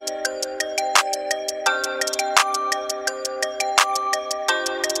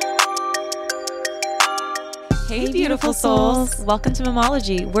Hey, beautiful souls. Welcome to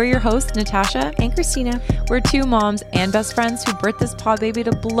Mammology. We're your hosts, Natasha and Christina. We're two moms and best friends who birthed this pod baby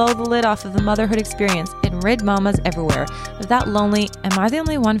to blow the lid off of the motherhood experience and rid mamas everywhere of that lonely, am I the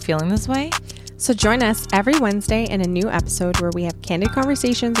only one feeling this way? So join us every Wednesday in a new episode where we have candid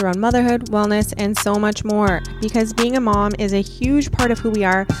conversations around motherhood, wellness, and so much more. Because being a mom is a huge part of who we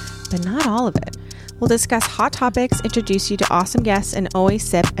are, but not all of it. We'll discuss hot topics, introduce you to awesome guests, and always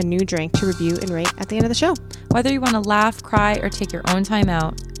sip a new drink to review and rate at the end of the show. Whether you want to laugh, cry, or take your own time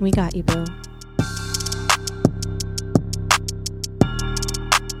out, we got you, boo.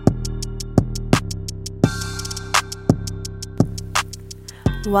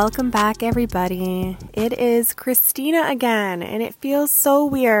 Welcome back, everybody. It is Christina again, and it feels so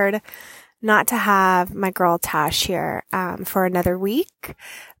weird not to have my girl Tash here for another week.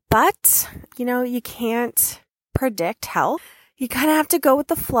 But, you know, you can't predict health. You kind of have to go with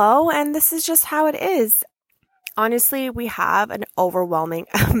the flow, and this is just how it is. Honestly, we have an overwhelming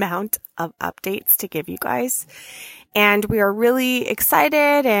amount of updates to give you guys, and we are really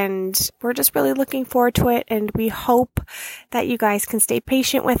excited, and we're just really looking forward to it, and we hope that you guys can stay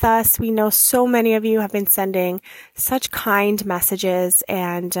patient with us. We know so many of you have been sending such kind messages,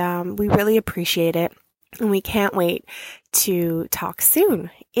 and we really appreciate it. And we can't wait to talk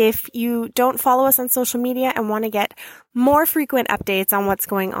soon. If you don't follow us on social media and want to get more frequent updates on what's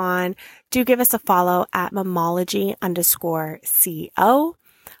going on, do give us a follow at Mammology_CO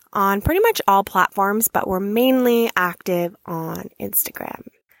on pretty much all platforms, but we're mainly active on Instagram.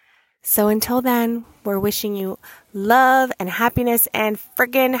 So until then, we're wishing you love and happiness and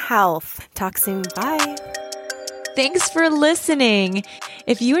friggin' health. Talk soon. Bye. Thanks for listening.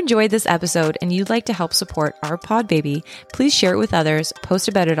 If you enjoyed this episode and you'd like to help support our pod baby, please share it with others, post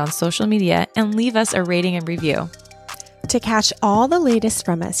about it on social media, and leave us a rating and review. To catch all the latest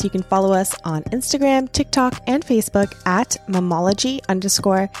from us, you can follow us on Instagram, TikTok, and Facebook at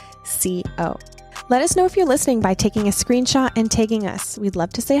Mammology_CO. Let us know if you're listening by taking a screenshot and tagging us. We'd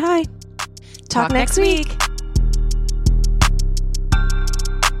love to say hi. Talk next week.